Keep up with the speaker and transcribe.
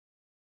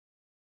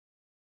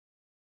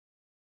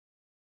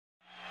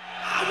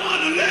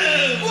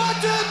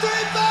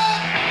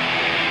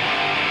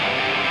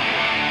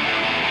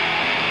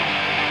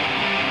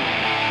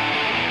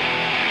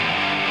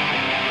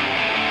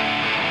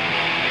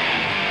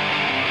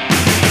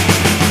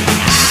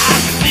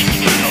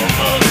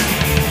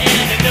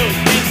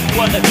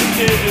What to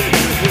do.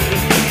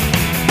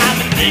 I've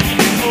been thinking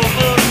it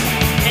over,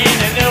 and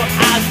I know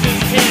I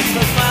just can't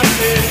trust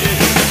myself.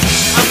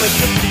 I'm a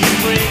gypsy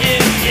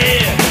friend,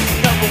 yeah,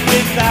 couple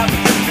ways I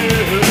was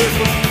good,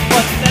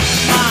 but that's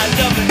my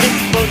love and it's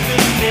supposed to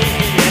be,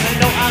 and I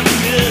know I'm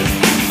just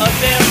a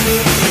damn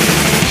fool.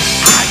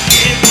 I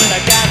give what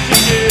I got to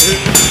give,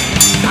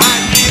 I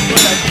give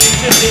what I need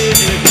to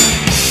live,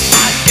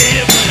 I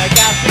give what I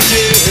got to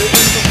give.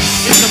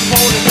 It's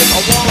important if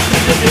I want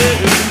to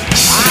live.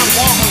 I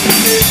want to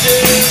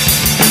live.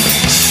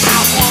 I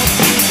want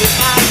to live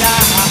my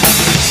life.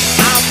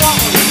 I want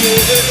to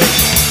live.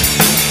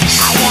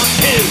 I want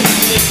to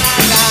live my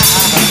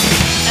life.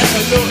 As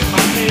I look at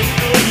my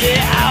pistol,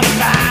 yeah, I'll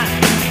find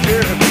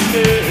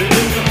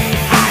purpose.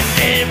 I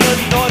never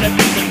thought I'd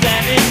be so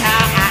damn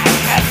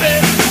happy.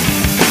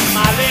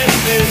 My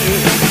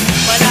lips,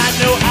 but I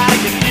know I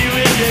can do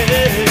it.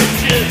 Yeah,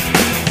 just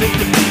think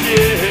of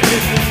it.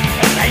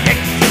 As I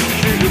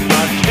execute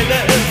my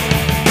killers.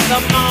 The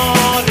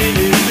morning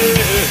is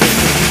good.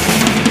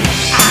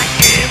 I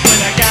give what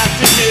I got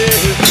to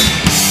give.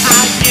 I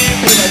give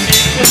what I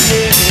need to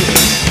give.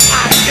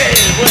 I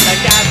give what I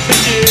got to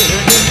give.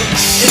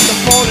 It's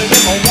important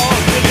if I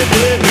want to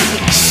live.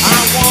 I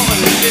want to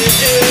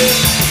live.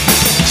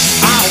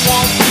 I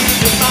want to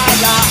live my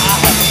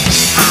life.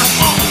 I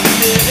want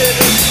to live.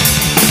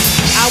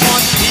 I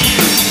want to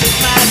live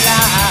my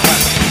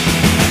life.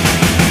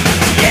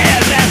 Yeah,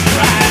 that's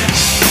right.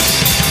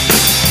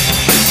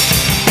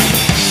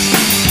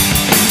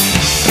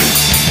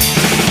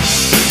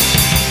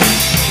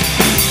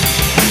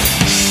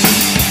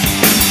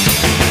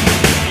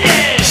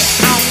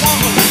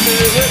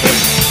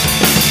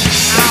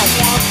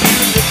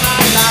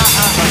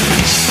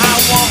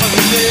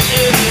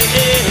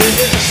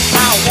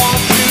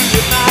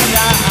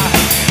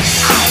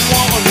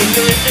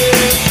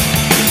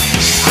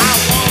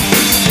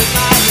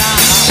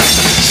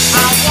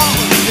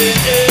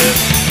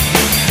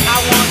 I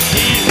want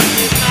to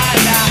live my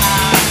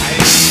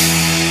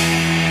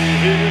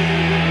life.